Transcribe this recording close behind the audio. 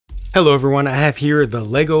Hello everyone, I have here the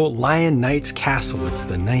LEGO Lion Knights Castle. It's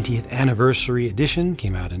the 90th anniversary edition,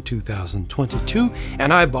 came out in 2022,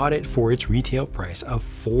 and I bought it for its retail price of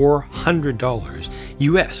 $400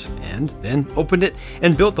 US, and then opened it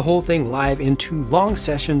and built the whole thing live in 2 long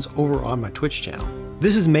sessions over on my Twitch channel.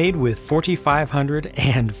 This is made with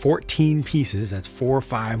 4,514 pieces, that's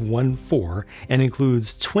 4514, and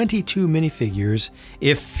includes 22 minifigures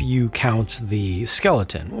if you count the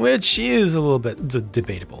skeleton, which is a little bit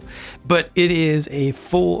debatable. But it is a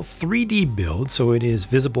full 3D build, so it is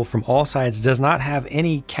visible from all sides, does not have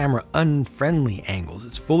any camera unfriendly angles.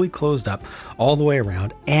 It's fully closed up all the way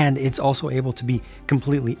around, and it's also able to be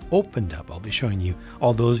completely opened up. I'll be showing you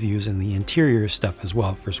all those views and the interior stuff as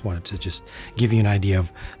well. First wanted to just give you an idea of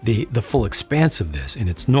the full expanse of this in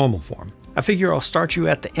its normal form. I figure I'll start you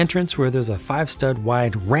at the entrance where there's a 5-stud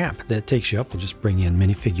wide ramp that takes you up. We'll just bring in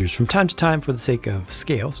minifigures from time to time for the sake of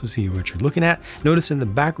scale, so see what you're looking at. Notice in the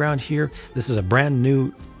background here, this is a brand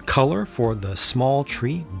new color for the small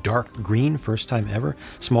tree, dark green, first time ever.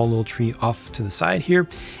 Small little tree off to the side here.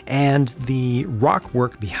 And the rock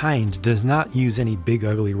work behind does not use any big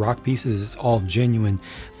ugly rock pieces. It's all genuine,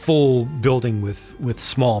 full building with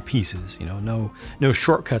small pieces. You know, no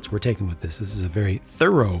shortcuts were taken with this. This is a very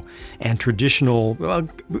thorough and traditional, well,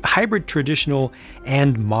 hybrid traditional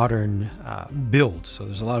and modern build. So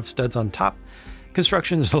there's a lot of studs on top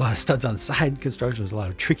construction, there's a lot of studs on side construction, there's a lot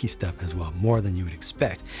of tricky stuff as well, more than you would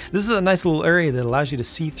expect. This is a nice little area that allows you to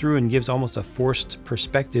see through and gives almost a forced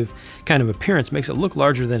perspective kind of appearance, makes it look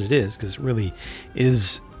larger than it is, because it really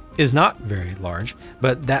is not very large,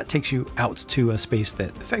 but that takes you out to a space that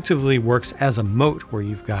effectively works as a moat, where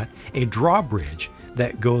you've got a drawbridge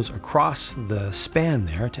that goes across the span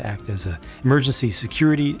there to act as an emergency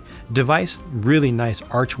security device. Really nice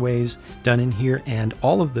archways done in here, and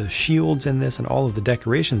all of the shields in this and all of the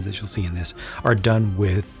decorations that you'll see in this are done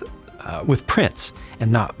with prints and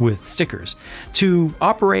not with stickers. To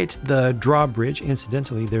operate the drawbridge,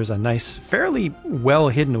 incidentally, there's a nice, fairly well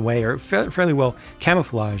hidden away, or fairly well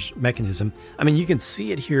camouflaged mechanism. I mean, you can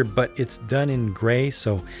see it here, but it's done in gray,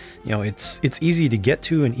 so you know it's easy to get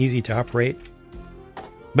to and easy to operate,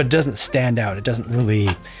 but it doesn't stand out. It doesn't really,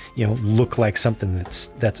 you know, look like something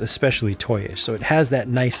that's especially toyish. So it has that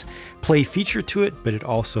nice play feature to it, but it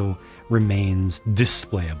also remains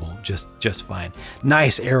displayable just fine.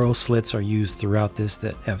 Nice arrow slits are used throughout this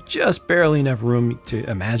that have just barely enough room to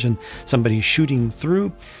imagine somebody shooting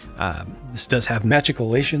through. This does have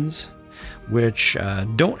magicalations, which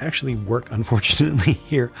don't actually work, unfortunately,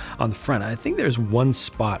 here on the front. I think there's one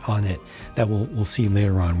spot on it that we'll see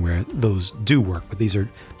later on where those do work, but these are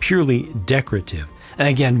purely decorative. And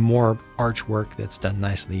again, more archwork that's done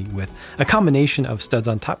nicely with a combination of studs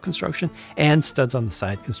on top construction and studs on the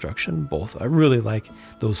side construction, both. I really like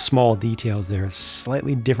those small details there,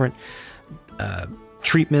 slightly different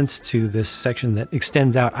treatments to this section that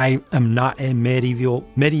extends out. I am not a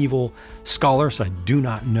medieval scholar, so I do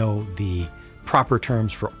not know the proper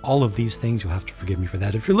terms for all of these things. You'll have to forgive me for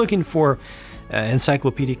that. If you're looking for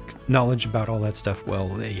encyclopedic knowledge about all that stuff,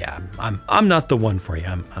 well, yeah, I'm not the one for you,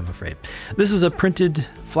 I'm afraid. This is a printed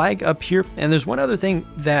flag up here, and there's one other thing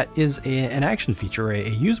that is an action feature, a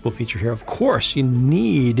usable feature here. Of course, you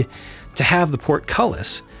need to have the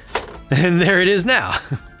portcullis, and there it is now.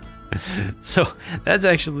 So that's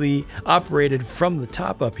actually operated from the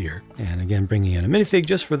top up here. And again, bringing in a minifig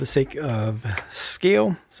just for the sake of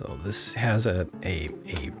scale. So this has a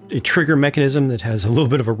trigger mechanism that has a little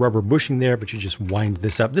bit of a rubber bushing there, but you just wind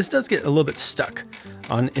this up. This does get a little bit stuck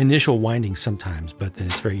on initial winding sometimes, but then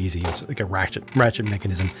it's very easy. It's like a ratchet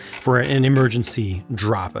mechanism for an emergency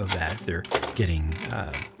drop of that if they're getting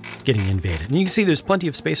invaded. And you can see there's plenty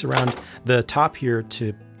of space around the top here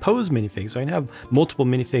to pose minifigs. So I can have multiple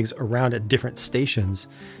minifigs around at different stations,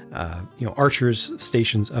 you know, archers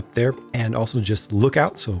stations up there, and also just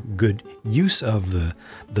lookout. So good use of the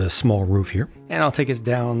small roof here. And I'll take us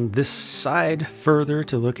down this side further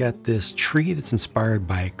to look at this tree that's inspired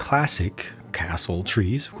by classic castle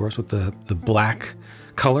trees, of course, with the black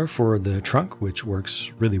color for the trunk, which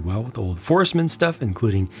works really well with the old Forestman stuff,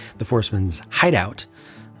 including the Forestman's hideout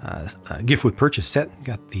gift with purchase set.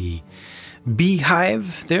 Got the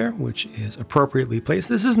beehive there, which is appropriately placed.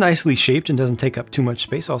 This is nicely shaped and doesn't take up too much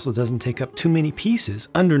space. Also doesn't take up too many pieces.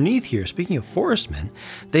 Underneath here, speaking of Forestmen,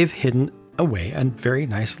 they've hidden away a very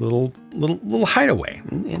nice little hideaway,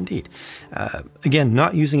 indeed. Again,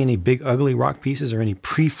 not using any big ugly rock pieces or any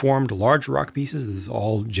preformed large rock pieces. This is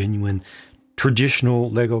all genuine traditional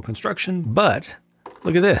Lego construction, but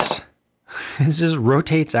look at this. It just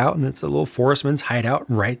rotates out, and it's a little forestman's hideout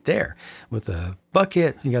right there with a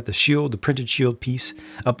bucket. You got the shield, the printed shield piece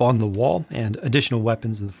up on the wall, and additional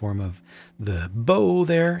weapons in the form of the bow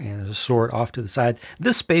there and a sword off to the side.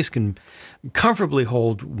 This space can comfortably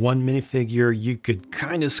hold one minifigure. You could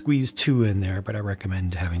kind of squeeze two in there, but I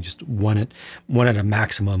recommend having just one at a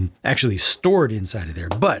maximum actually stored inside of there.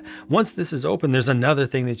 But once this is open, there's another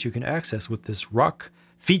thing that you can access with this rock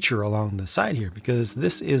feature along the side here, because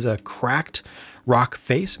this is a cracked rock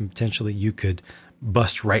face, and potentially you could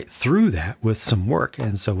bust right through that with some work.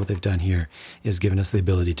 And so what they've done here is given us the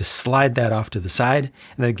ability to slide that off to the side,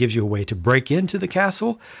 and that gives you a way to break into the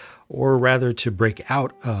castle, or rather to break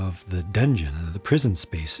out of the dungeon, the prison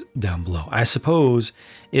space down below. I suppose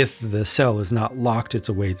if the cell is not locked, it's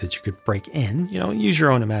a way that you could break in. You know, use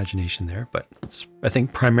your own imagination there, but it's, I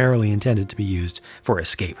think, primarily intended to be used for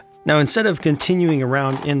escape. Now, instead of continuing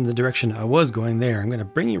around in the direction I was going there, I'm going to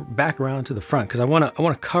bring you back around to the front, because I want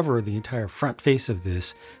to cover the entire front face of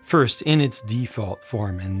this first in its default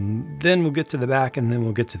form, and then we'll get to the back, and then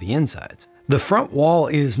we'll get to the insides. The front wall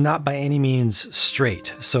is not by any means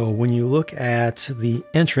straight. So when you look at the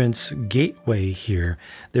entrance gateway here,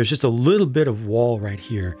 there's just a little bit of wall right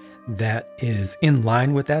here that is in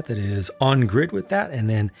line with that is on grid with that. And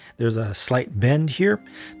then there's a slight bend here.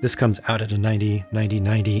 This comes out at a 90, 90,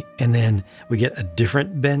 90. And then we get a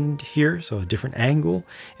different bend here, so a different angle.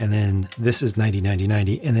 And then this is 90, 90,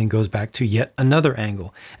 90, and then goes back to yet another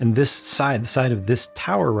angle. And this side, the side of this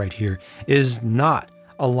tower right here, is not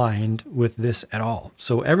aligned with this at all.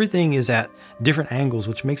 So everything is at different angles,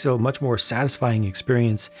 which makes it a much more satisfying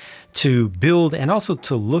experience to build and also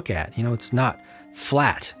to look at. You know, it's not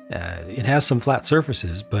flat. It has some flat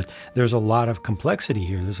surfaces, but there's a lot of complexity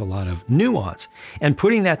here. There's a lot of nuance, and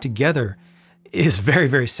putting that together is very,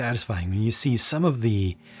 very satisfying when you see some of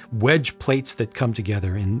the wedge plates that come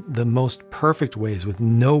together in the most perfect ways with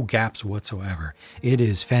no gaps whatsoever. It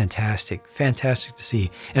is fantastic, fantastic to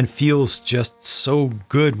see, and feels just so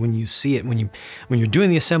good when you see it. When you're doing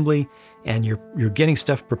the assembly and you're getting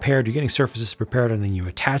stuff prepared, you're getting surfaces prepared, and then you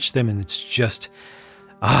attach them, and it's just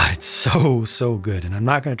it's so good. And I'm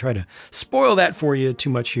not going to try to spoil that for you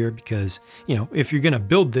too much here, because, you know, if you're going to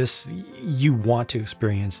build this, you want to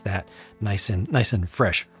experience that nice and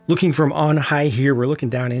fresh. Looking from on high here, we're looking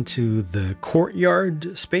down into the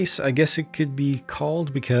courtyard space, I guess it could be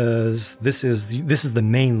called, because this is the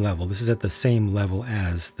main level. This is at the same level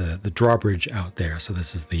as the drawbridge out there. So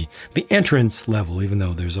this is the entrance level, even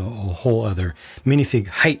though there's a whole other minifig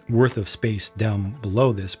height worth of space down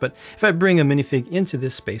below this. But if I bring a minifig into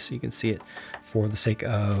this space so you can see it for the sake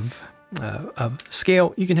of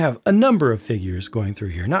scale, you can have a number of figures going through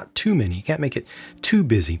here. Not too many, you can't make it too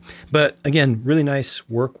busy. But again, really nice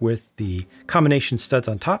work with the combination studs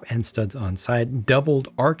on top and studs on side. Doubled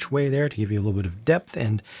archway there to give you a little bit of depth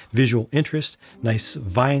and visual interest. Nice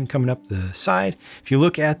vine coming up the side. If you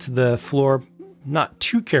look at the floor, not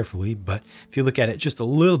too carefully, but if you look at it just a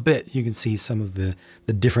little bit, you can see some of the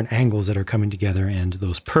different angles that are coming together, and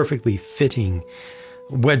those perfectly fitting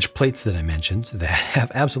wedge plates that I mentioned that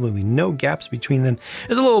have absolutely no gaps between them.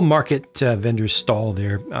 There's a little market vendor's stall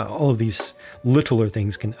there. All of these littler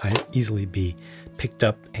things can easily be picked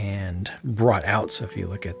up and brought out. So if you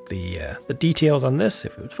look at the details on this,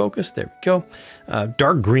 if it would focus, there we go.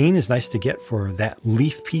 Dark green is nice to get for that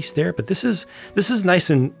leaf piece there, but this is nice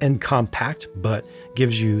and compact, but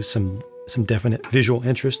gives you some definite visual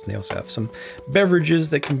interest. And they also have some beverages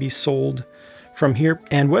that can be sold from here.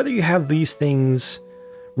 And whether you have these things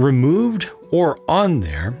removed or on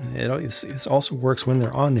there, it also works when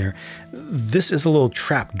they're on there. This is a little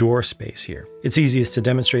trap door space here. It's easiest to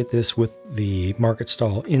demonstrate this with the market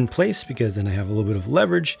stall in place, because then I have a little bit of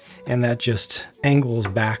leverage, and that just angles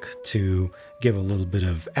back to give a little bit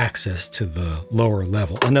of access to the lower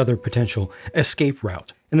level, another potential escape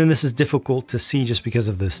route. And then this is difficult to see just because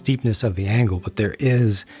of the steepness of the angle, but there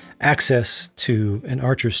is access to an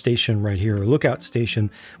archer station right here, a lookout station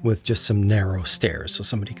with just some narrow stairs, so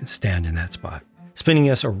somebody can stand in that spot. Spinning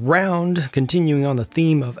us around, continuing on the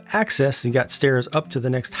theme of access, you got stairs up to the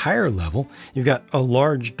next higher level. You've got a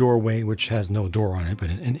large doorway, which has no door on it, but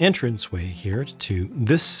an entranceway here to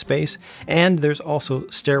this space. And there's also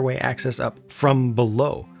stairway access up from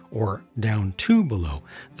below, or down to below,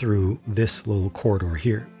 through this little corridor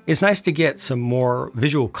here. It's nice to get some more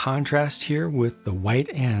visual contrast here with the white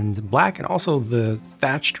and black, and also the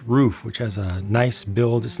thatched roof, which has a nice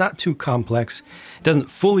build. It's not too complex. It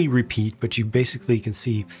doesn't fully repeat, but you basically can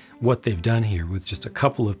see what they've done here with just a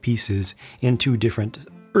couple of pieces in two different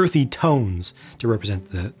earthy tones to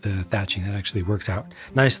represent the thatching. That actually works out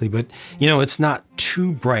nicely, but you know, it's not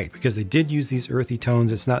too bright because they did use these earthy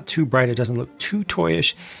tones. It's not too bright. It doesn't look too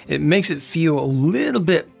toyish. It makes it feel a little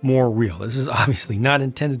bit more real. This is obviously not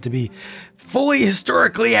intended to be fully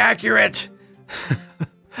historically accurate.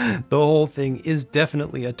 The whole thing is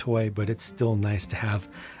definitely a toy, but it's still nice to have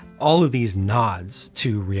all of these nods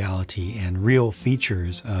to reality and real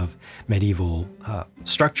features of medieval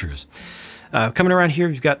structures. Coming around here,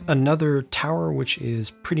 you've got another tower, which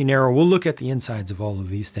is pretty narrow. We'll look at the insides of all of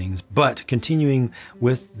these things, but continuing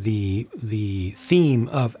with the theme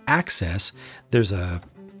of access, there's a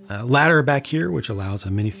ladder back here, which allows a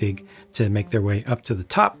minifig to make their way up to the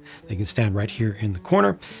top. They can stand right here in the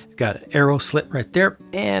corner. You've got an arrow slit right there,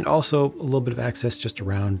 and also a little bit of access just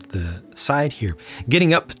around the side here.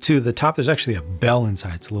 Getting up to the top, there's actually a bell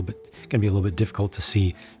inside. It's going to be a little bit difficult to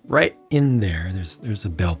see right in there. There's a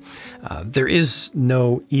bell. There is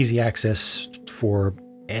no easy access for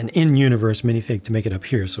an in-universe minifig to make it up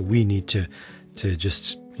here, so we need to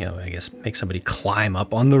just, you know, I guess make somebody climb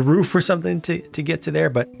up on the roof or something to get to there.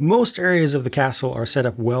 But most areas of the castle are set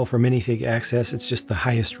up well for minifig access. It's just the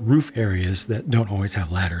highest roof areas that don't always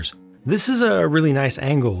have ladders. This is a really nice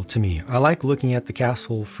angle to me. I like looking at the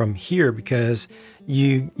castle from here because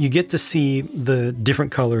you get to see the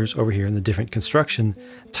different colors over here and the different construction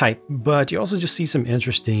type, but you also just see some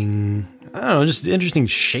interesting, I don't know, just interesting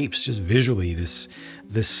shapes just visually.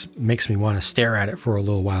 This makes me want to stare at it for a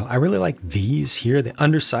little while. I really like these here, the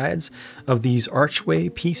undersides of these archway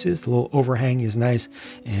pieces. The little overhang is nice,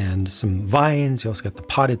 and some vines. You also got the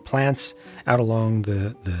potted plants out along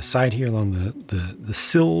the side here, along the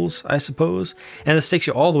sills, I suppose. And this takes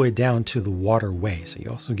you all the way down to the waterway. So you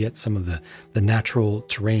also get some of the natural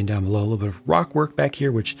terrain down below, a little bit of rock work back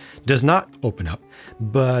here, which does not open up,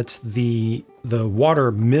 but the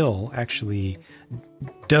water mill actually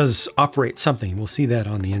does operate something. We'll see that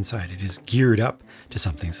on the inside. It is geared up to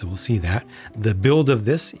something, so we'll see that. The build of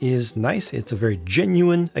this is nice. It's a very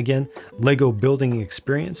genuine, again, Lego building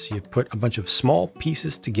experience. You put a bunch of small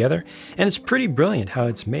pieces together, and it's pretty brilliant how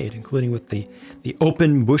it's made, including with the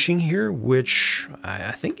open bushing here, which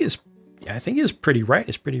I think is pretty right.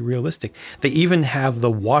 It's pretty realistic. They even have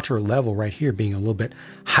the water level right here being a little bit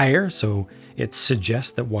higher, so it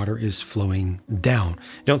suggests that water is flowing down.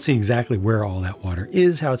 You don't see exactly where all that water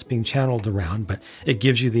is, how it's being channeled around, but it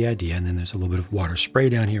gives you the idea. And then there's a little bit of water spray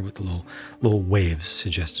down here with the little waves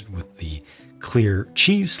suggested with the clear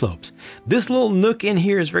cheese slopes. This little nook in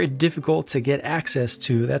here is very difficult to get access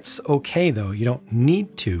to. That's okay though, you don't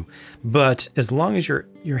need to, but as long as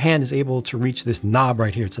your hand is able to reach this knob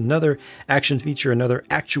right here, it's another action feature, another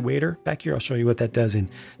actuator back here. I'll show you what that does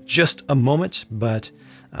in just a moment, but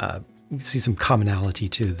you can see some commonality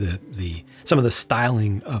to some of the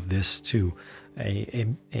styling of this to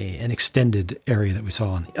an extended area that we saw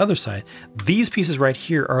on the other side. These pieces right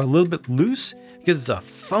here are a little bit loose because it's a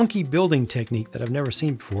funky building technique that I've never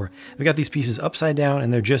seen before. We've got these pieces upside down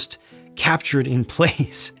and they're just captured in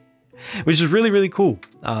place, which is really, really cool.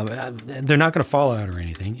 They're not going to fall out or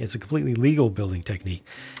anything. It's a completely legal building technique.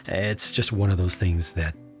 It's just one of those things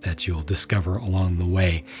that you'll discover along the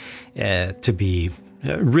way to be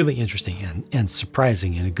really interesting and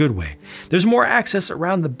surprising in a good way. There's more access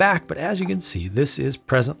around the back, but as you can see, this is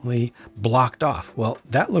presently blocked off. Well,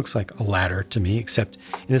 that looks like a ladder to me, except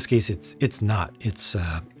in this case, it's not. It's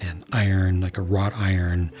an iron, like a wrought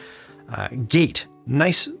iron gate.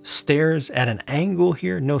 Nice stairs at an angle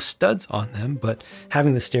here, no studs on them, but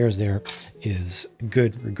having the stairs there is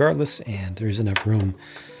good regardless, and there's enough room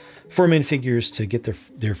for minifigures to get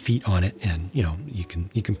their feet on it, and you know, you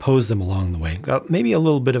can pose them along the way. Maybe a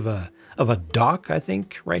little bit of a dock, I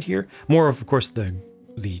think, right here. More of course, the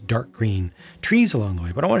dark green trees along the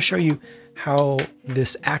way. But I want to show you how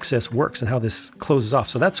this access works and how this closes off.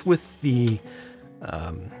 So that's with the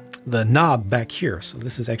knob back here. So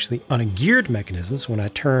this is actually on a geared mechanism. So when I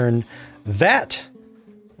turn that,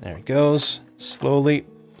 there it goes, slowly,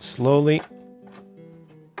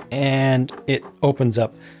 and it opens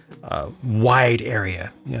up a wide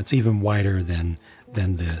area. You know, it's even wider than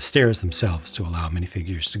the stairs themselves to allow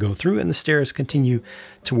minifigures to go through, and the stairs continue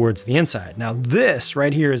towards the inside. Now this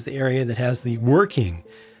right here is the area that has the working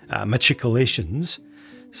machicolations.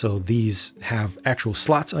 So these have actual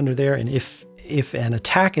slots under there, and if an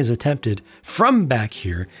attack is attempted from back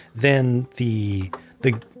here, then the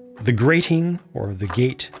grating or the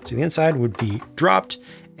gate to the inside would be dropped,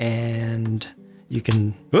 and you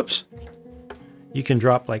can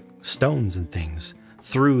drop like stones and things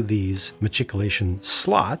through these machicolation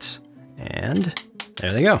slots, and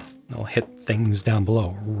there they go. They'll hit things down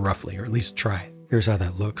below roughly, or at least try. Here's how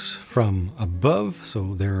that looks from above.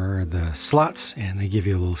 So there are the slots, and they give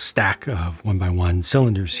you a little stack of 1x1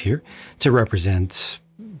 cylinders here to represent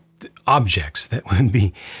objects that would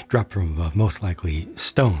be dropped from above, most likely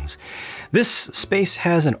stones. This space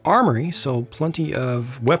has an armory, so plenty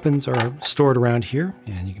of weapons are stored around here,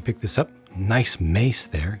 and you can pick this up. Nice mace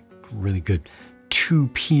there, really good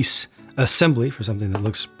two-piece assembly for something that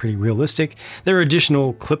looks pretty realistic. There are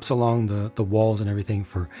additional clips along the walls and everything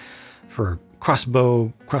for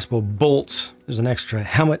crossbow bolts. There's an extra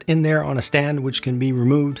helmet in there on a stand which can be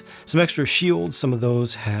removed. Some extra shields, some of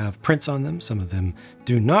those have prints on them, some of them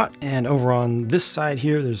do not. And over on this side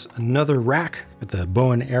here, there's another rack with the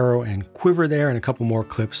bow and arrow and quiver there, and a couple more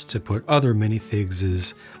clips to put other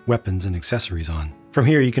minifigs' weapons and accessories on. From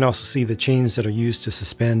here, you can also see the chains that are used to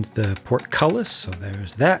suspend the portcullis. So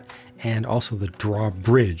there's that, and also the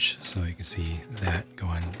drawbridge. So you can see that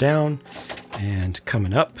going down and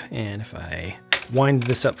coming up. And if I wind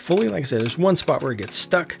this up fully, like I said, there's one spot where it gets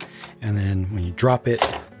stuck, and then when you drop it,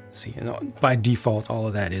 see, by default, all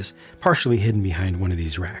of that is partially hidden behind one of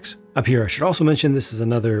these racks. Up here, I should also mention this is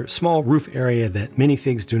another small roof area that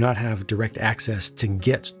minifigs do not have direct access to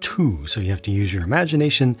get to, so you have to use your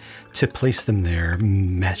imagination to place them there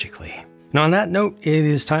magically. Now on that note, it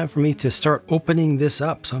is time for me to start opening this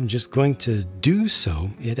up, so I'm just going to do so.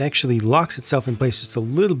 It actually locks itself in place just a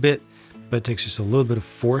little bit, but it takes just a little bit of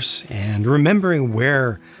force, and remembering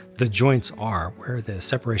where the joints are, where the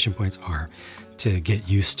separation points are, to get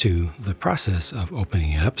used to the process of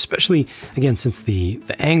opening it up, especially, again, since the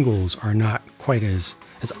angles are not quite as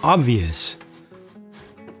obvious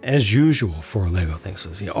as usual for Lego things.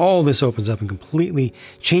 So see, all this opens up and completely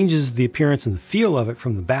changes the appearance and the feel of it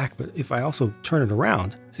from the back. But if I also turn it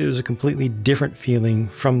around, see, there's a completely different feeling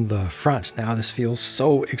from the front. Now this feels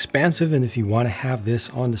so expansive, and if you want to have this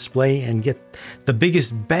on display and get the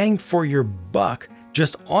biggest bang for your buck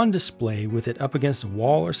just on display with it up against a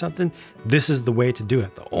wall or something, this is the way to do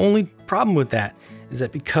it. The only problem with that is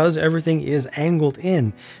that because everything is angled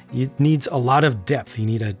in, it needs a lot of depth. You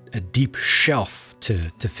need a deep shelf to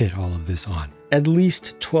fit all of this on. At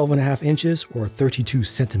least 12.5 inches or 32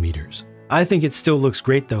 centimeters. I think it still looks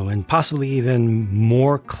great though, and possibly even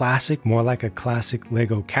more classic, more like a classic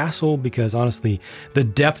Lego castle, because honestly, the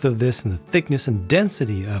depth of this and the thickness and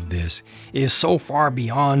density of this is so far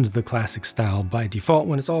beyond the classic style by default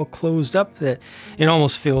when it's all closed up that it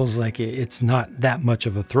almost feels like it's not that much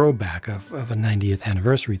of a throwback of a 90th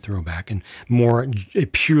anniversary throwback and more a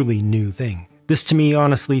purely new thing. This to me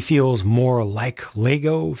honestly feels more like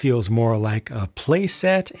Lego, feels more like a play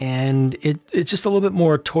set, and it's just a little bit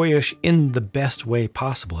more toyish in the best way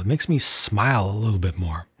possible. It makes me smile a little bit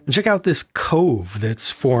more. And check out this cove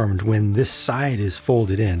that's formed when this side is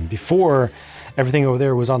folded in. Before, everything over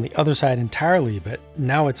there was on the other side entirely, but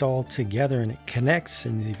now it's all together and it connects,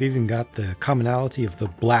 and they've even got the commonality of the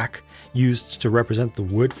black used to represent the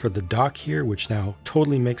wood for the dock here, which now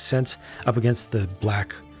totally makes sense up against the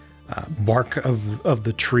black bark of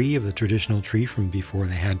the tree, of the traditional tree from before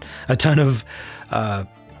they had a ton of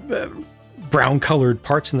brown colored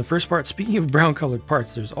parts in the first part. Speaking of brown colored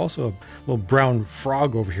parts, there's also a little brown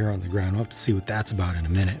frog over here on the ground. We'll have to see what that's about in a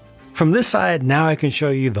minute. From this side, now I can show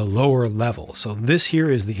you the lower level. So this here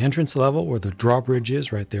is the entrance level where the drawbridge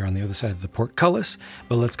is, right there on the other side of the portcullis,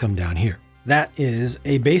 but let's come down here. That is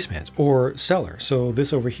a basement or cellar. So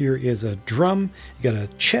this over here is a drum, you got a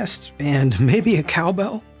chest and maybe a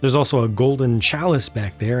cowbell. There's also a golden chalice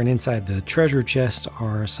back there, and inside the treasure chest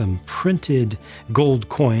are some printed gold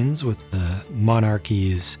coins with the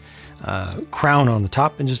monarchy's crown on the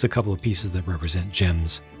top and just a couple of pieces that represent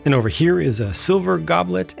gems. And over here is a silver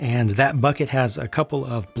goblet, and that bucket has a couple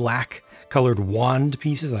of black colored wand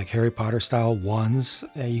pieces, like Harry Potter style wands.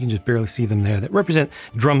 You can just barely see them there, that represent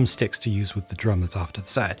drumsticks to use with the drum that's off to the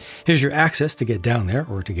side. Here's your access to get down there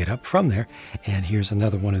or to get up from there. And here's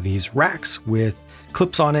another one of these racks with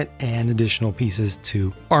clips on it and additional pieces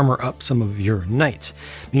to armor up some of your knights.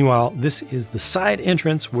 Meanwhile, this is the side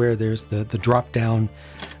entrance where there's the drop down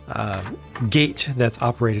gate that's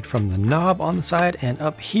operated from the knob on the side, and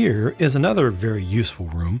up here is another very useful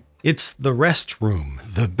room. It's the restroom,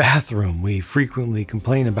 the bathroom. We frequently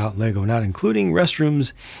complain about Lego not including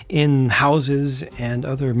restrooms in houses and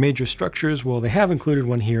other major structures. Well, they have included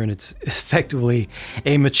one here, and it's effectively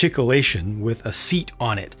a matriculation with a seat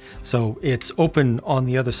on it. So it's open on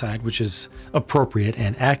the other side, which is appropriate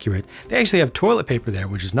and accurate. They actually have toilet paper there,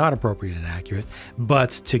 which is not appropriate and accurate,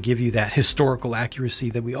 but to give you that historical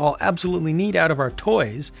accuracy that we all absolutely need out of our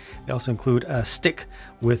toys, they also include a stick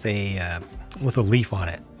with a leaf on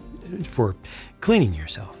it. for cleaning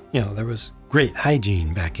yourself. You know, there was great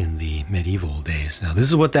hygiene back in the medieval days. Now, this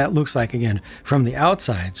is what that looks like again from the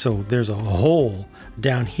outside. So there's a hole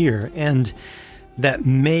down here, and that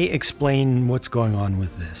may explain what's going on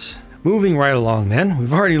with this. Moving right along then,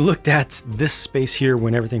 we've already looked at this space here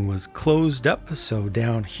when everything was closed up. So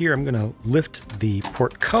down here, I'm gonna lift the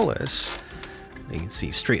portcullis. You can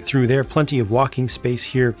see straight through there, plenty of walking space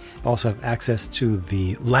here. Also have access to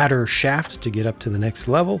the ladder shaft to get up to the next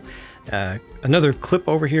level. Another clip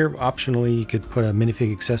over here. Optionally, you could put a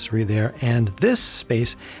minifig accessory there. And this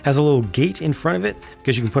space has a little gate in front of it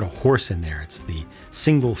because you can put a horse in there. It's the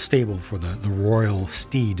single stable for the royal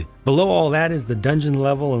steed. Below all that is the dungeon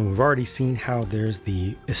level, and we've already seen how there's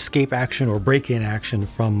the escape action or break-in action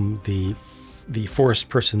from the forest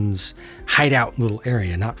person's hideout little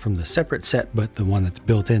area, not from the separate set, but the one that's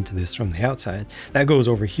built into this from the outside. That goes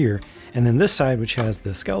over here. And then this side, which has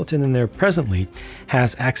the skeleton in there presently,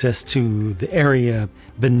 has access to the area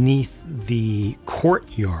beneath the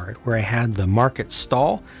courtyard where I had the market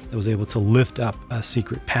stall that was able to lift up a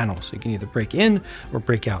secret panel. So you can either break in or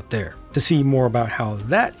break out there. To see more about how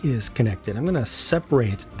that is connected, I'm gonna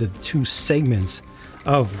separate the two segments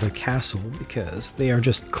of the castle because they are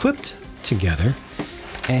just clipped together,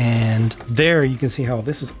 and there you can see how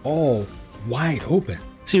this is all wide open.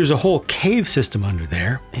 See, there's a whole cave system under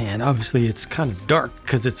there, and obviously it's kind of dark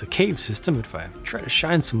because it's a cave system, but if I try to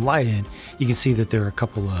shine some light in, you can see that there are a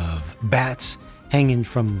couple of bats hanging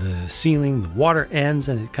from the ceiling. The water ends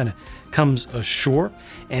and it kind of comes ashore,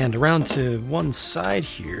 and around to one side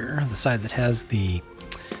here, the side that has the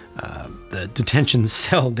detention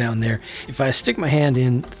cell down there, if I stick my hand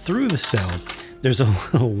in through the cell, there's a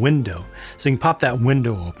little window. So you can pop that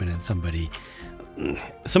window open and somebody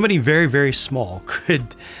very, very small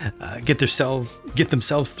could get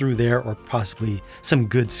themselves through there, or possibly some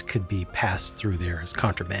goods could be passed through there as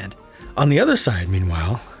contraband. On the other side,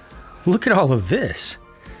 meanwhile, look at all of this.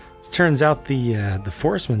 It turns out the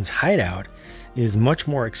forestman's hideout is much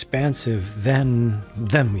more expansive than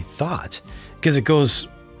we thought, because it goes,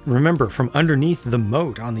 remember, from underneath the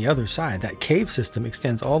moat on the other side. That cave system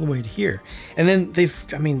extends all the way to here. And then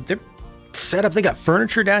they're set up. They got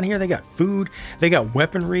furniture down here. They got food. They got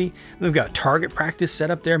weaponry. They've got target practice set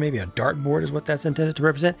up there. Maybe a dartboard is what that's intended to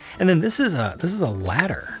represent. And then this is a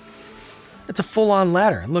ladder. It's a full-on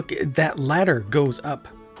ladder. And look, that ladder goes up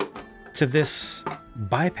to this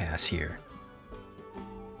bypass here.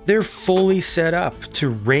 They're fully set up to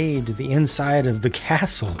raid the inside of the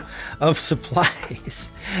castle of supplies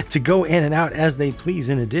to go in and out as they please,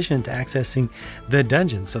 in addition to accessing the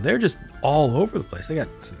dungeon. So they're just all over the place. They got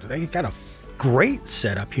a great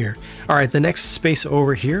setup here. All right, the next space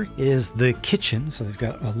over here is the kitchen. So they've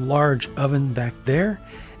got a large oven back there.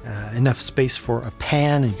 Enough space for a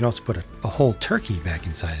pan, and you can also put a whole turkey back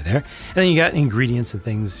inside of there. And then you got ingredients and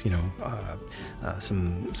things, you know,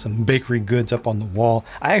 some bakery goods up on the wall.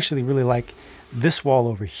 I actually really like this wall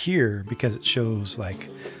over here because it shows, like,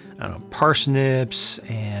 I don't know, parsnips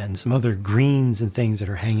and some other greens and things that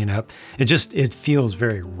are hanging up. It feels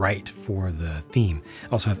very right for the theme.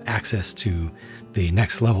 Also have access to the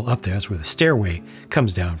next level up there. That's where the stairway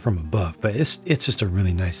comes down from above. But it's just a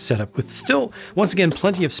really nice setup with still, once again,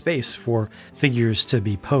 plenty of space for figures to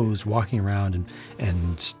be posed, walking around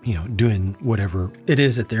and you know, doing whatever it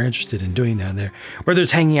is that they're interested in doing down there, whether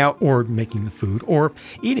it's hanging out or making the food or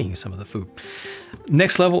eating some of the food.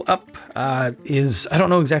 Next level up is, I don't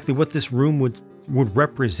know exactly what this room would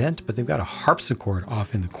represent, but they've got a harpsichord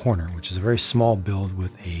off in the corner, which is a very small build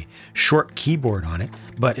with a short keyboard on it,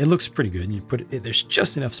 but it looks pretty good. And you put it, there's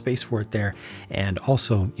just enough space for it there. And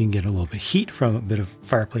also you can get a little bit of heat from a bit of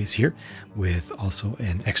fireplace here, with also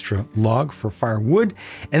an extra log for firewood.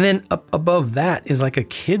 And then up above that is like a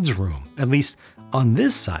kid's room, at least on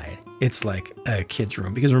this side. It's like a kid's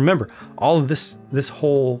room, because remember, all of this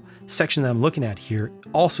whole section that I'm looking at here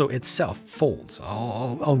also itself folds.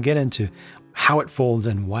 I'll get into how it folds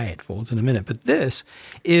and why it folds in a minute, but this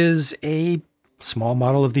is a small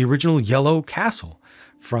model of the original yellow castle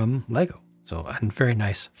from Lego. So a very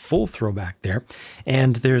nice full throwback there.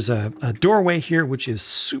 And there's a doorway here, which is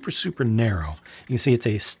super, super narrow. You can see it's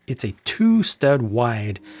a 2-stud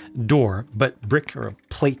wide door, but brick or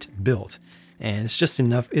plate built. And it's just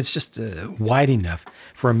enough, it's just wide enough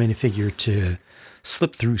for a minifigure to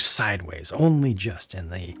slip through sideways, only just.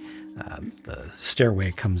 And the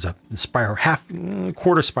stairway comes up, the spiral,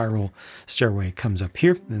 quarter spiral stairway comes up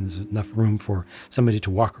here. And there's enough room for somebody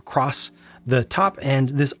to walk across the top. And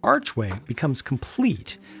this archway becomes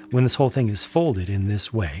complete when this whole thing is folded in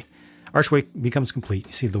this way. Archway becomes complete.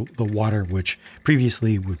 You see the water, which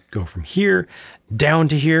previously would go from here down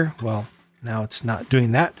to here. Well, Now it's not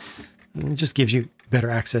doing that. It just gives you better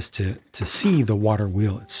access to see the water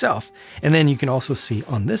wheel itself. And then you can also see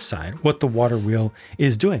on this side what the water wheel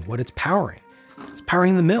is doing, what it's powering. It's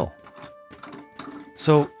powering the mill.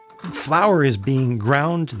 So flour is being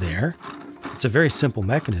ground there. It's a very simple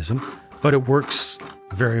mechanism, but it works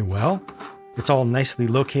very well. It's all nicely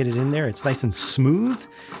located in there. It's nice and smooth,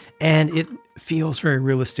 and it feels very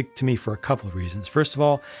realistic to me for a couple of reasons. First of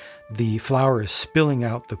all, the flour is spilling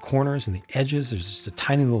out the corners and the edges. There's just a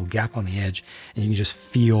tiny little gap on the edge, and you can just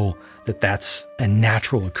feel that that's a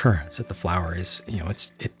natural occurrence, that the flour is,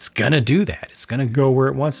 it's gonna do that. It's gonna go where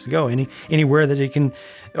it wants to go. Anywhere that it can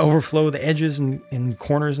overflow the edges and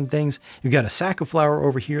corners and things. You've got a sack of flour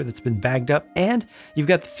over here that's been bagged up, and you've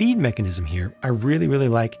got the feed mechanism here. I really, really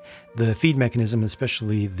like the feed mechanism,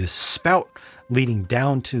 especially this spout leading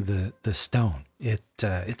down to the stone. It's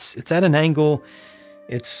at an angle.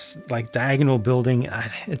 It's like diagonal building.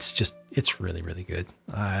 It's really, really good.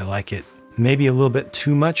 I like it. Maybe a little bit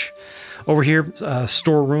too much. Over here,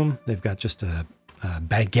 storeroom. They've got just a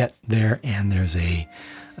baguette there, and there's a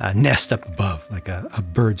nest up above, like a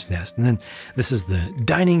bird's nest. And then this is the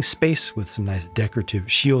dining space with some nice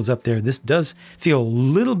decorative shields up there. This does feel a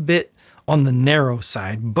little bit on the narrow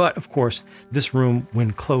side, but of course, this room,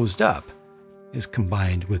 when closed up, is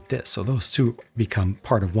combined with this. So those two become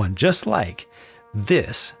part of one, just like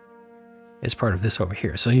this is part of this over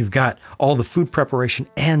here. So you've got all the food preparation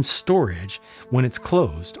and storage when it's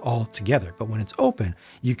closed all together. But when it's open,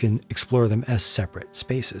 you can explore them as separate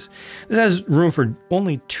spaces. This has room for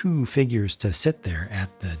only 2 figures to sit there at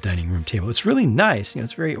the dining room table. It's really nice.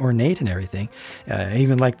 It's very ornate and everything. I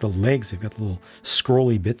even like the legs. They've got little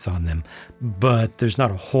scrolly bits on them, but there's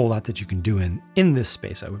not a whole lot that you can do in this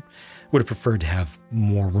space. I would have preferred to have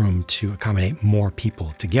more room to accommodate more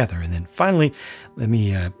people together. And then finally, let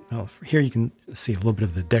me, here you can see a little bit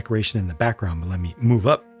of the decoration in the background, but let me move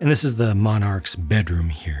up. And this is the monarch's bedroom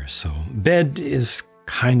here. So bed is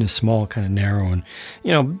kind of small, kind of narrow,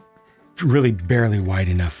 and, really barely wide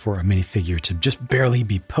enough for a minifigure to just barely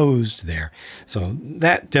be posed there. So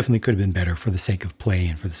that definitely could have been better for the sake of play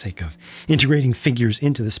and for the sake of integrating figures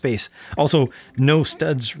into the space. Also, no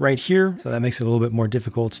studs right here, so that makes it a little bit more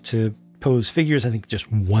difficult to pose figures. I think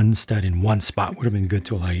just one stud in one spot would have been good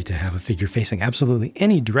to allow you to have a figure facing absolutely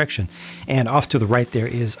any direction. And off to the right there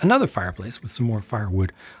is another fireplace with some more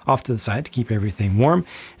firewood off to the side to keep everything warm.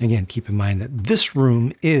 And again, keep in mind that this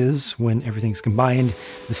room is, when everything's combined,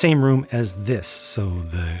 the same room as this. So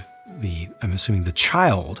I'm assuming the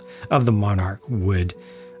child of the monarch would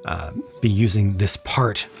be using this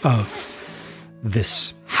part of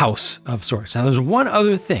this house of sorts. Now, there's one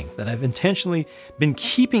other thing that I've intentionally been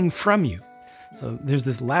keeping from you. So there's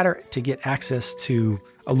this ladder to get access to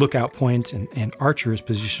a lookout point and Archer's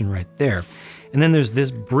position right there. And then there's this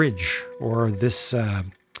bridge, or this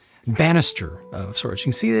banister of sorts. You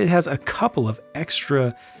can see that it has a couple of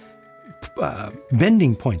extra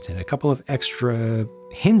bending points in it, a couple of extra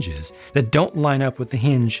hinges that don't line up with the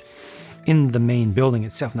hinge in the main building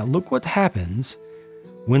itself. Now look what happens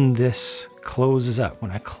when this closes up.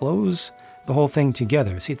 When I close the whole thing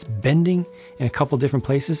together, see, it's bending in a couple different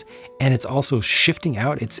places, and it's also shifting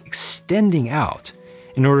out. It's extending out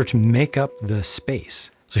in order to make up the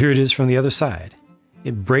space. So here it is from the other side.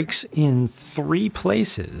 It breaks in 3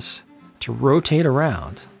 places to rotate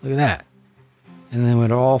around. Look at that. And then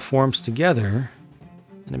when it all forms together,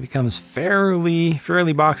 and it becomes fairly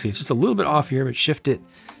boxy. It's just a little bit off here, but shift it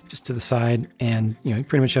just to the side, and you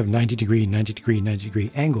pretty much have 90 degree, 90 degree, 90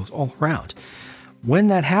 degree angles all around. When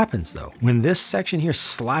that happens though, when this section here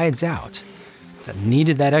slides out, that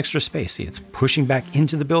needed that extra space, see, it's pushing back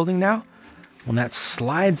into the building now. When that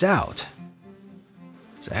slides out,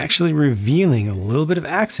 it's actually revealing a little bit of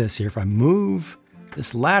access here. If I move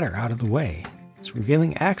this ladder out of the way, it's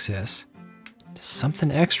revealing access to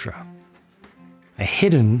something extra. A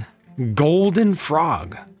hidden golden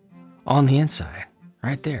frog on the inside.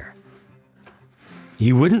 Right there.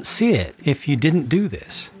 You wouldn't see it if you didn't do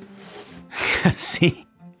this. See?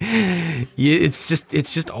 It's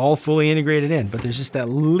just all fully integrated in, but there's just that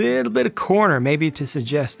little bit of corner maybe to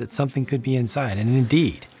suggest that something could be inside. And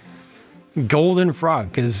indeed, golden frog,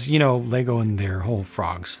 because, Lego and their whole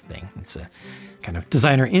frogs thing. It's a kind of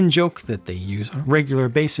designer in-joke that they use on a regular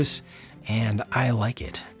basis, and I like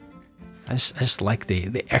it. I just like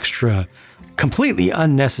the extra, completely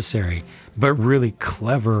unnecessary, but really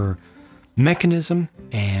clever mechanism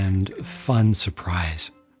and fun surprise.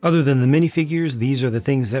 Other than the minifigures, these are the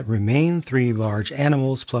things that remain: 3 large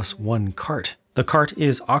animals plus 1 cart The cart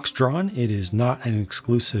is ox-drawn. It is not an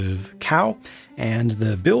exclusive cow, and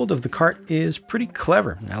the build of the cart is pretty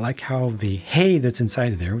clever. I like how the hay that's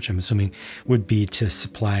inside of there, which I'm assuming would be to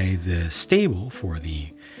supply the stable for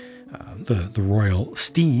the royal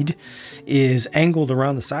steed, is angled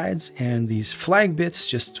around the sides, and these flag bits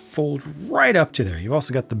just fold right up to there. You've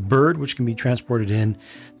also got the bird, which can be transported in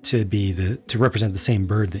to represent the same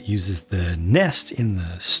bird that uses the nest in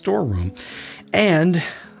the storeroom. And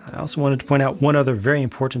I also wanted to point out one other very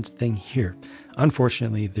important thing here.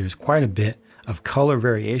 Unfortunately, there's quite a bit of color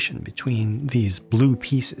variation between these blue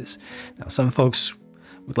pieces. Now, some folks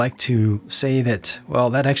would like to say that, well,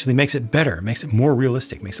 that actually makes it better, makes it more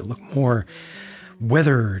realistic, makes it look more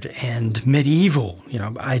weathered and medieval. You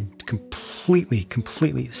know, I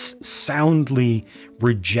completely soundly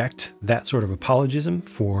reject that sort of apologism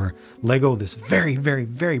for Lego, this very, very,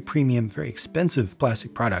 very premium, very expensive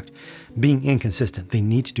plastic product, being inconsistent. They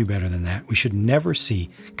need to do better than that. We should never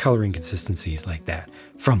see color inconsistencies like that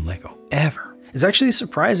from Lego, ever. It's actually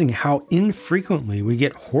surprising how infrequently we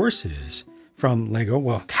get horses from Lego,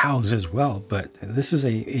 well, cows as well, but this is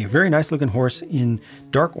a very nice looking horse in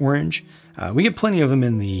dark orange. We get plenty of them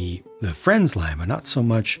in the Friends line, but not so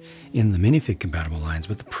much in the minifig compatible lines.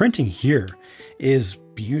 But the printing here is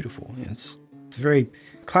beautiful. It's very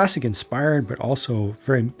classic inspired, but also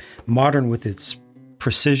very modern with its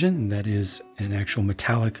precision. That is an actual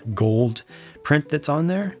metallic gold print that's on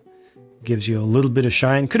there. Gives you a little bit of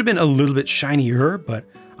shine. Could have been a little bit shinier, but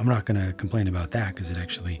I'm not going to complain about that because it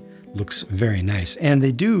actually looks very nice. And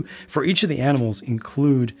they do, for each of the animals,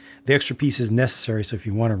 include the extra pieces necessary. So if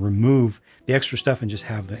you want to remove the extra stuff and just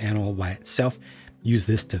have the animal by itself, use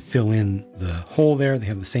this to fill in the hole there. They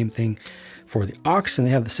have the same thing for the ox, and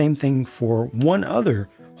they have the same thing for one other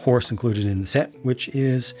horse included in the set, which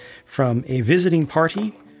is from a visiting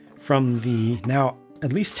party from the now,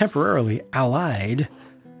 at least temporarily, allied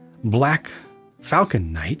Black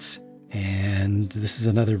Falcon Knights. And this is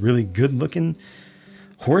another really good looking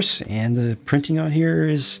horse, and the printing on here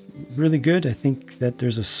is really good. I think that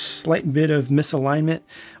there's a slight bit of misalignment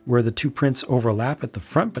where the two prints overlap at the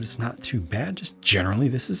front, but it's not too bad. Just generally,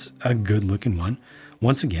 this is a good looking one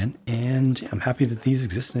once again, and I'm happy that these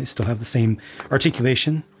exist and they still have the same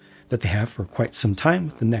articulation that they have for quite some time,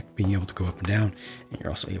 with the neck being able to go up and down, and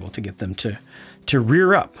you're also able to get them to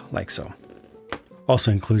rear up like so.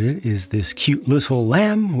 Also included is this cute little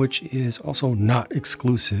lamb, which is also not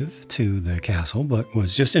exclusive to the castle, but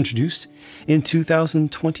was just introduced in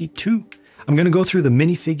 2022. I'm going to go through the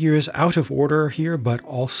minifigures out of order here, but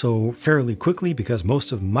also fairly quickly because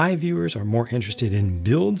most of my viewers are more interested in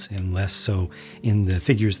builds and less so in the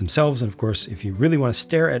figures themselves. And of course, if you really want to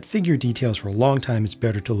stare at figure details for a long time, it's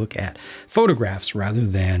better to look at photographs rather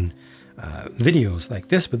than videos like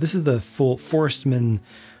this. But this is the full Forestman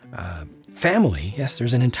family. Yes,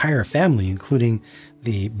 there's an entire family, including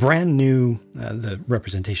the brand new, the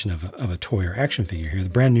representation of a toy or action figure here, the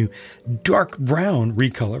brand new dark brown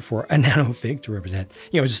recolor for a nanofig to represent,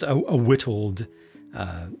 you know, just a whittled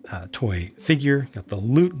toy figure. Got the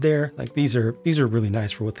loot there. Like these are really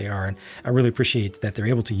nice for what they are, and I really appreciate that they're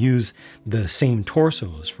able to use the same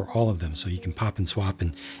torsos for all of them, so you can pop and swap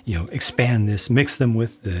and, you know, expand this, mix them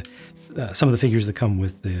with the some of the figures that come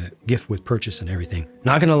with the gift with purchase and everything.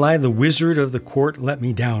 Not gonna lie, the Wizard of the Court let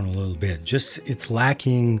me down a little bit. Just it's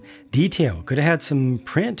lacking detail. Could have had some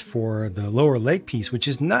print for the lower leg piece, which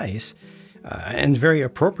is nice and very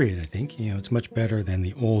appropriate. I think, you know, it's much better than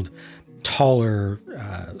the old taller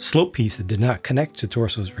slope piece that did not connect to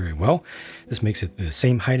torsos very well. This makes it the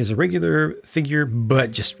same height as a regular figure,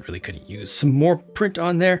 but just really couldn't use some more print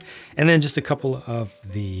on there. And then just a couple of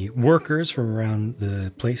the workers from around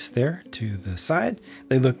the place there to the side.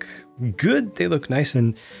 They look good. They look nice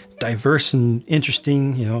and diverse and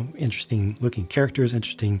interesting, you know, interesting looking characters,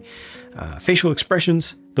 interesting facial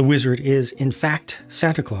expressions. The wizard is, in fact,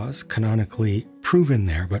 Santa Claus, canonically proven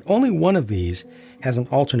there, but only one of these has an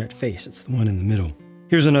alternate face. It's the one in the middle.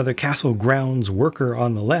 Here's another castle grounds worker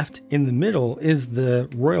on the left. In the middle is the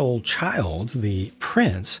royal child, the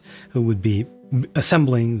prince, who would be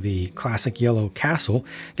assembling the classic yellow castle.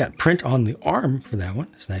 Got print on the arm for that one.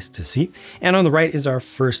 It's nice to see. And on the right is our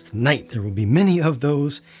first knight. There will be many of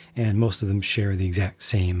those, and most of them share the exact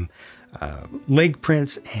same leg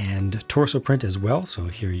prints and torso print as well. So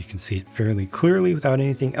here you can see it fairly clearly without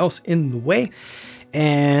anything else in the way.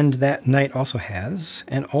 And that knight also has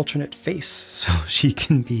an alternate face, so she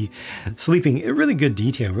can be sleeping. A really good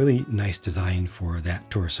detail, really nice design for that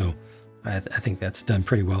torso I think that's done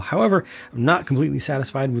pretty well. However, I'm not completely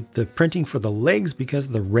satisfied with the printing for the legs because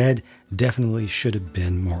the red definitely should have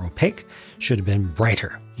been more opaque, should have been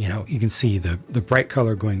brighter. You know, you can see the bright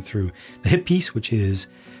color going through the hip piece, which is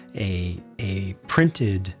a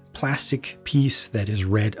printed plastic piece that is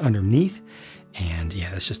red underneath. And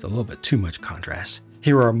yeah, it's just a little bit too much contrast.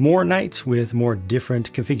 Here are more knights with more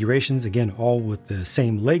different configurations. Again, all with the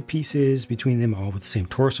same leg pieces between them, all with the same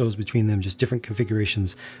torsos between them, just different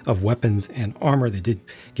configurations of weapons and armor. They did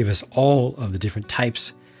give us all of the different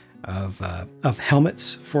types of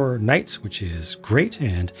helmets for knights, which is great.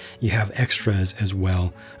 And you have extras as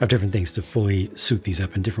well of different things to fully suit these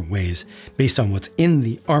up in different ways based on what's in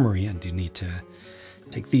the armory. And you need to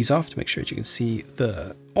take these off to make sure that you can see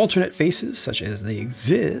the alternate faces such as they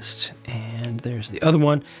exist. And there's the other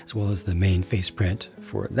one, as well as the main face print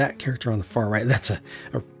for that character on the far right. That's a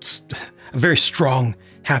very strong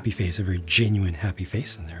happy face, a very genuine happy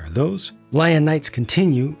face. And there are those. Lion Knights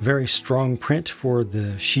continue, very strong print for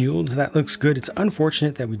the shield. That looks good. It's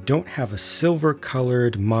unfortunate that we don't have a silver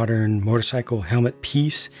colored modern motorcycle helmet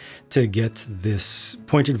piece to get this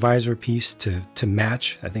pointed visor piece to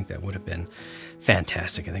match. I think that would have been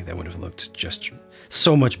fantastic. I think that would have looked just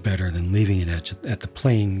so much better than leaving it at the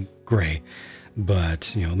plain gray.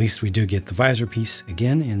 But, you know, at least we do get the visor piece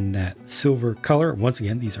again in that silver color. Once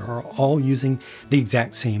again, these are all using the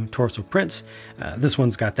exact same torso prints. This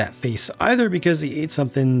one's got that face either because he ate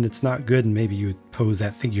something that's not good and maybe you would pose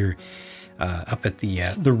that figure up at the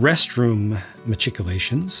restroom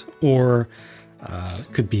matriculations, or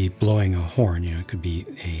could be blowing a horn. You know, it could be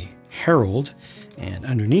a herald. And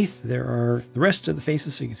underneath there are the rest of the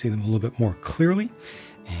faces, so you can see them a little bit more clearly.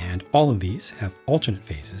 And all of these have alternate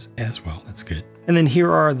faces as well. That's good. And then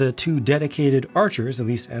here are the two dedicated archers, at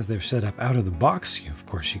least as they're set up out of the box. Of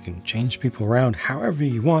course, you can change people around however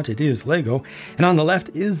you want. It is Lego. And on the left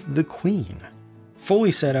is the Queen,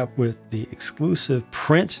 fully set up with the exclusive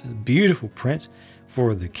print, beautiful print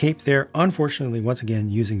for the cape there. Unfortunately, once again,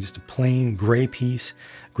 using just a plain gray piece,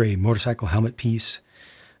 gray motorcycle helmet piece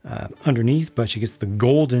underneath, but she gets the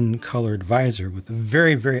golden colored visor with a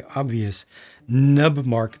very, very obvious nub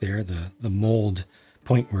mark there, the mold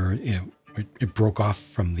point where it broke off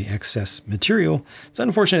from the excess material. It's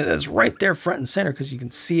unfortunate that it's right there front and center because you can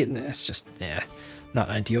see it, and it's just not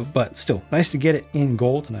ideal, but still nice to get it in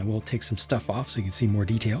gold. And I will take some stuff off so you can see more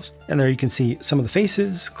details. And there you can see some of the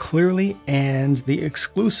faces clearly and the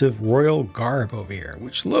exclusive royal garb over here,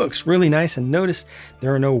 which looks really nice. And notice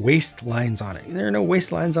there are no waist lines on it. There are no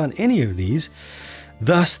waist lines on any of these.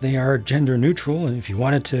 Thus, they are gender neutral. And if you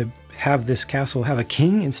wanted to have this castle have a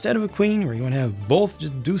king instead of a queen, or you want to have both,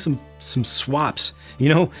 just do some swaps, you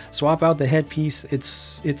know, swap out the headpiece.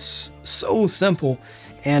 It's so simple.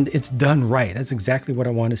 And it's done right. That's exactly what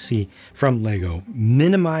I want to see from Lego.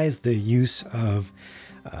 Minimize the use of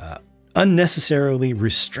unnecessarily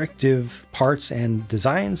restrictive parts and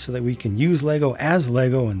designs so that we can use Lego as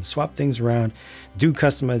Lego and swap things around, do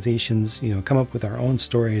customizations, you know, come up with our own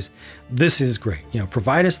stories. This is great. You know,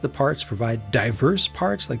 provide us the parts, provide diverse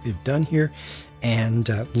parts like they've done here, and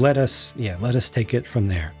let us take it from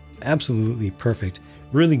there. Absolutely perfect.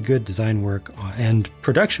 Really good design work and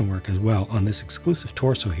production work as well on this exclusive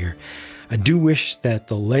torso here. I do wish that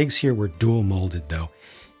the legs here were dual molded though.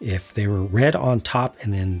 If they were red on top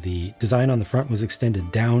and then the design on the front was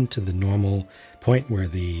extended down to the normal point where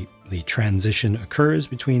the transition occurs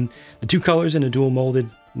between the two colors in a dual molded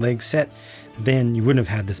leg set, then you wouldn't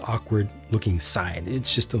have had this awkward looking side.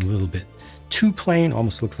 It's just a little bit too plain.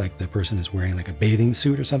 Almost looks like the person is wearing like a bathing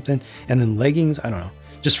suit or something. And then leggings, I don't know.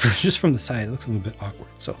 Just from the side, it looks a little bit awkward.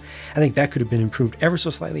 So I think that could have been improved ever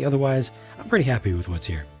so slightly. Otherwise, I'm pretty happy with what's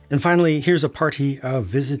here. And finally, here's a party of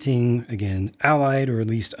visiting, again, allied or at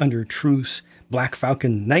least under truce Black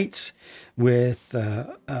Falcon Knights with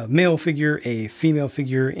a male figure, a female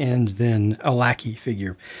figure, and then a lackey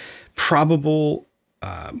figure. Probable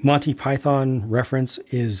Monty Python reference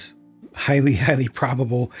is highly, highly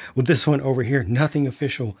probable with this one over here. Nothing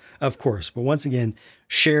official, of course, but once again,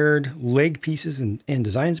 shared leg pieces and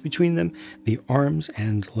designs between them. The arms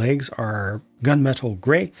and legs are gunmetal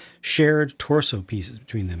gray, shared torso pieces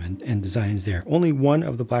between them and designs there. Only one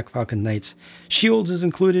of the Black Falcon Knights shields is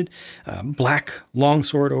included. Black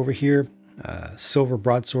longsword over here, silver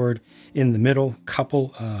broadsword in the middle,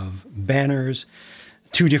 couple of banners,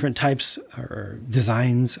 two different types or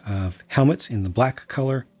designs of helmets in the black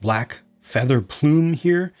color, black feather plume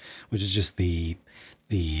here, which is just the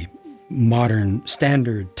modern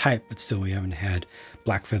standard type, but still we haven't had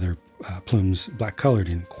black feather plumes black colored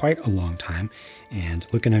in quite a long time. And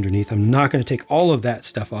looking underneath, I'm not going to take all of that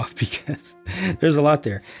stuff off because there's a lot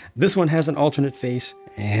there. This one has an alternate face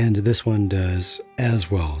And this one does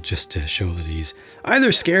as well, just to show that he's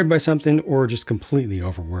either scared by something or just completely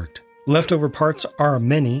overworked. Leftover parts are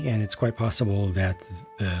many, and it's quite possible that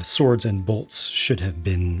the swords and bolts should have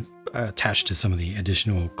been attached to some of the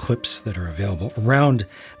additional clips that are available around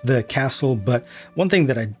the castle. But one thing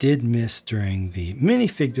that I did miss during the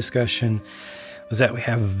minifig discussion was that we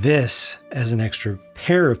have this as an extra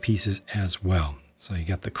pair of pieces as well. So you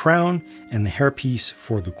got the crown and the hairpiece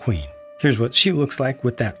for the queen. Here's what she looks like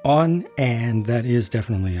with that on, and that is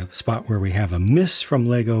definitely a spot where we have a miss from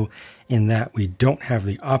Lego in that we don't have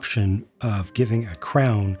the option of giving a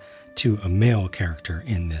crown to a male character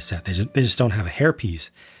in this set. They just don't have a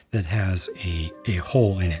hairpiece that has a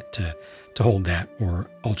hole in it to hold that, or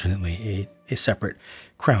alternately a separate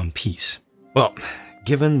crown piece. Well,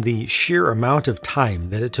 given the sheer amount of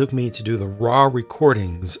time that it took me to do the raw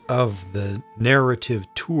recordings of the narrative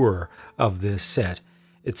tour of this set,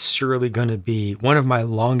 it's surely going to be one of my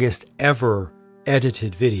longest ever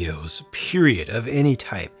edited videos, period, of any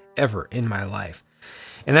type ever in my life.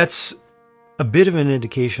 And that's a bit of an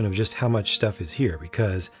indication of just how much stuff is here,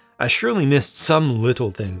 because I surely missed some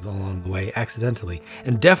little things along the way accidentally,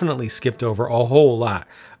 and definitely skipped over a whole lot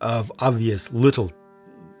of obvious little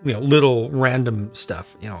random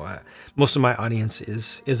stuff. Most of my audience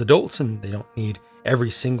is adults, and they don't need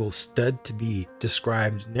every single stud to be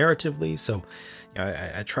described narratively. So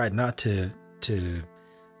I tried not to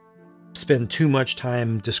spend too much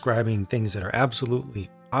time describing things that are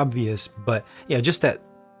absolutely obvious, but just that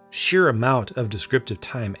sheer amount of descriptive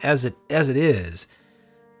time as it is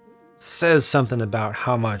says something about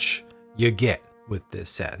how much you get with this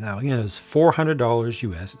set. Now, it's $400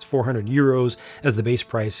 US, it's 400 euros as the base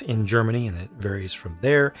price in Germany, and it varies from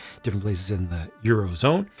there, different places in the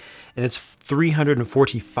Eurozone, and it's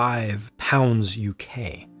 345 pounds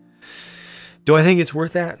UK. Do I think it's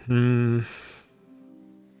worth that?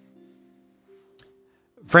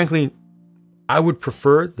 Frankly, I would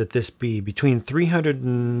prefer that this be between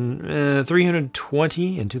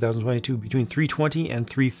 320 in 2022, between 320 and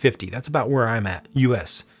 350. That's about where I'm at,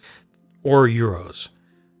 US or euros.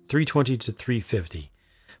 320 to 350.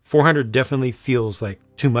 400 definitely feels like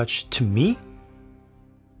too much to me,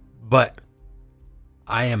 but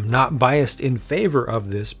I am not biased in favor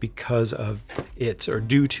of this because of it, or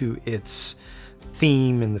due to its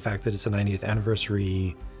theme and the fact that it's a 90th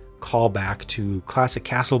anniversary callback to Classic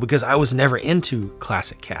Castle, because I was never into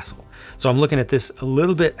Classic Castle. So I'm looking at this a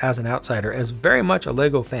little bit as an outsider, as very much a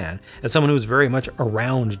Lego fan, as someone who was very much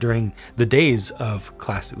around during the days of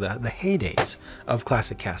Classic, the heydays of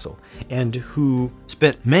Classic Castle, and who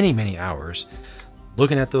spent many, many hours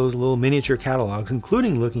looking at those little miniature catalogs,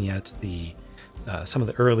 including looking at the some of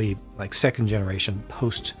the early, like, second generation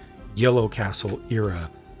post Yellow Castle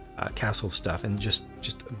era castle stuff, and just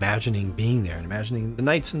imagining being there and imagining the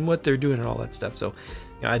knights and what they're doing and all that stuff. So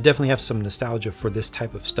I definitely have some nostalgia for this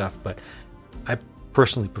type of stuff, but I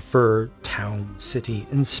personally prefer town, city,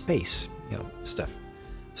 and space stuff.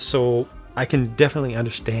 So I can definitely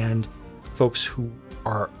understand folks who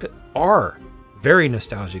are very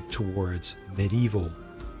nostalgic towards medieval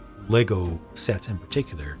Lego sets in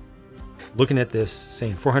particular, looking at this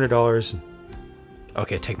saying $400,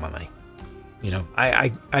 okay, take my money.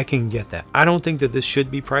 I can get that. I don't think that this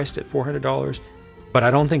should be priced at $400, but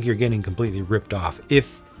I don't think you're getting completely ripped off.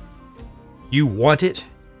 If you want it,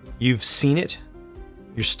 you've seen it,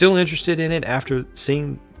 you're still interested in it after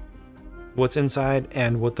seeing what's inside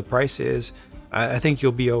and what the price is, I think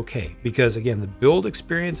you'll be okay. Because again, the build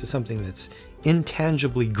experience is something that's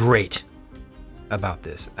intangibly great about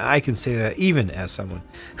this. I can say that even as someone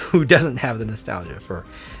who doesn't have the nostalgia for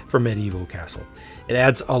medieval castle. It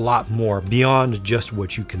adds a lot more beyond just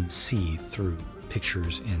what you can see through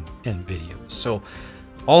pictures and videos. So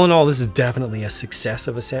all in all, this is definitely a success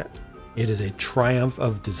of a set. It is a triumph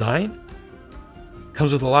of design.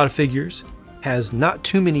 Comes with a lot of figures, has not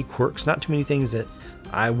too many quirks, not too many things that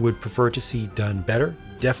I would prefer to see done better.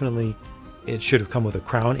 Definitely it should have come with a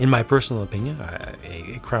crown, in my personal opinion,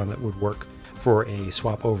 a crown that would work for a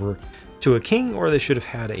swap over to a king, or they should have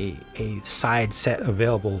had a side set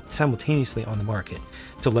available simultaneously on the market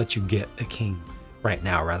to let you get a king right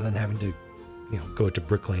now, rather than having to go to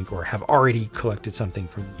Bricklink or have already collected something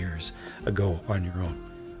from years ago on your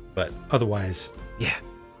own. But otherwise, yeah,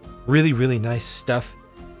 really, really nice stuff.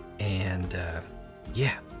 And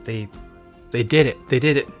yeah, they did it. They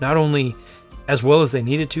did it not only as well as they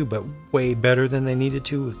needed to, but way better than they needed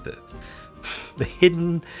to, with the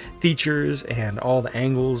hidden features and all the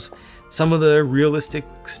angles, some of the realistic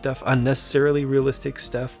stuff, unnecessarily realistic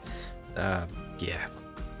stuff. Yeah,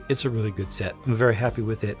 it's a really good set. I'm very happy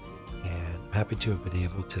with it, and I'm happy to have been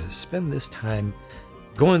able to spend this time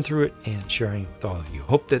going through it and sharing with all of you.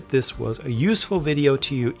 Hope that this was a useful video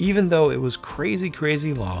to you, even though it was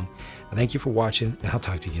crazy long. Thank you for watching, and I'll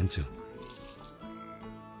talk to you again soon.